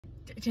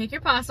take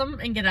your possum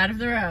and get out of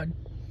the road.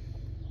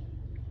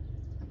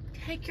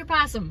 Take your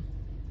possum.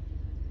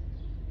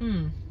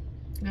 Oh.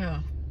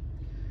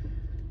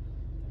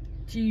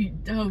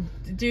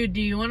 Dude,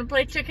 do you want to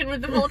play chicken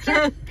with the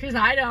vulture? Because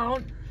I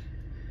don't.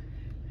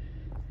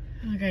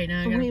 Okay,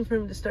 now I'm waiting for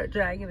him to start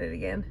dragging it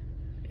again.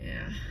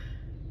 Yeah.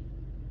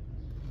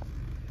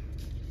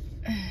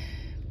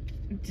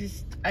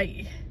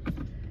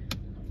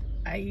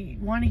 I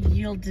want to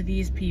yield to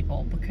these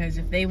people because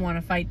if they want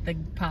to fight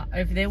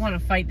if they want to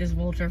fight this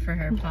vulture for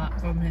her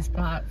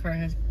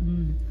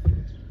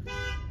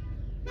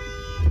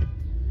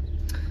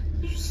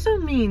You're so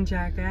mean,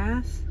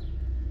 jackass.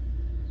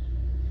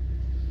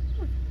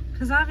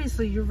 Because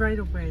obviously your right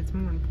of way is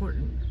more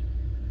important.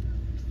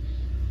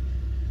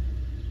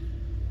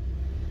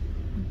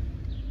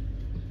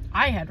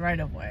 I had right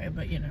of way,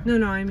 but you know.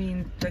 No, I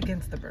mean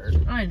against the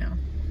bird. I know.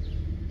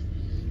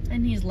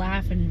 And he's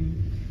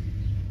laughing.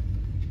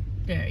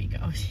 There you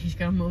go. He's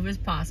gonna move his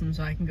possum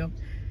so I can go.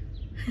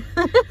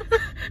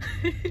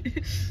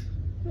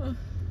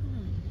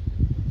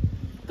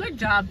 Good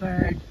job,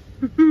 bird.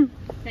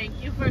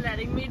 Thank you for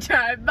letting me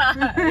drive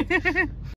by.